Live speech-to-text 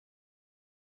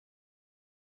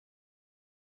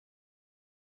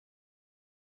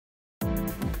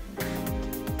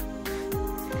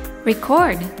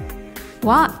record,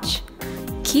 watch,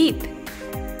 keep.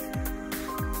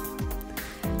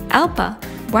 ELPA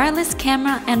Wireless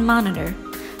Camera and Monitor.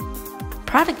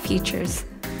 Product features.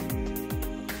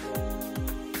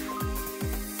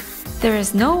 There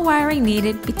is no wiring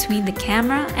needed between the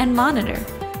camera and monitor.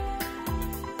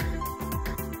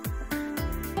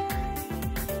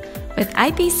 With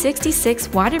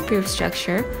IP66 waterproof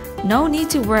structure, no need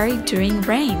to worry during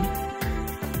rain.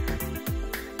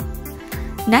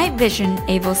 Night vision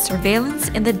enables surveillance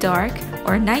in the dark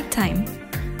or nighttime.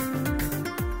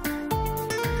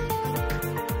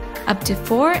 Up to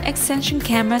 4 extension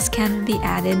cameras can be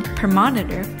added per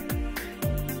monitor.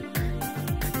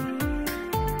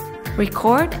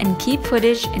 Record and keep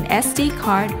footage in SD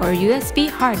card or USB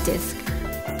hard disk.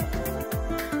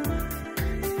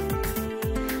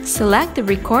 Select the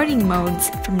recording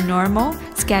modes from normal,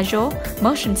 schedule,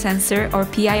 motion sensor, or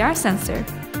PIR sensor.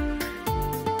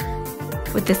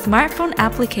 With the smartphone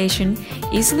application,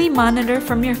 easily monitor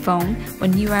from your phone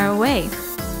when you are away.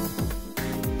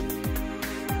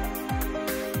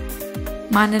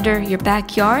 Monitor your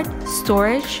backyard,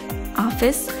 storage,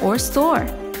 office, or store.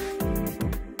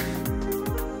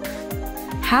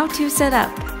 How to set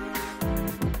up.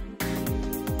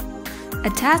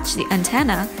 Attach the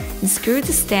antenna and screw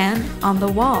the stand on the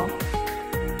wall.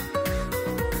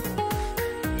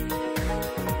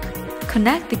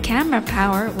 Connect the camera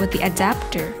power with the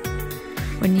adapter.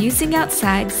 When using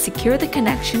outside, secure the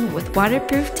connection with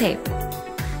waterproof tape.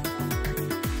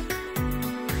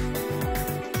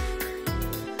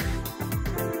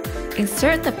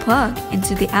 Insert the plug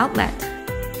into the outlet.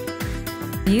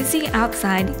 Using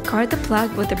outside, guard the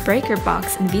plug with a breaker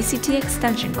box and VCT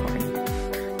extension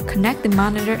cord. Connect the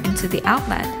monitor into the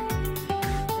outlet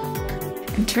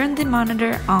and turn the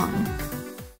monitor on.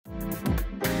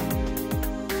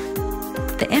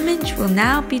 The image will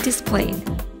now be displayed.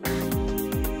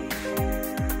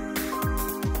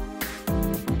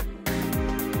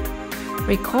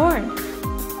 Record,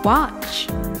 watch,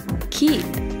 keep.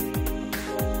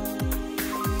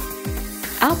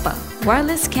 ELPA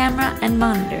Wireless Camera and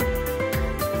Monitor.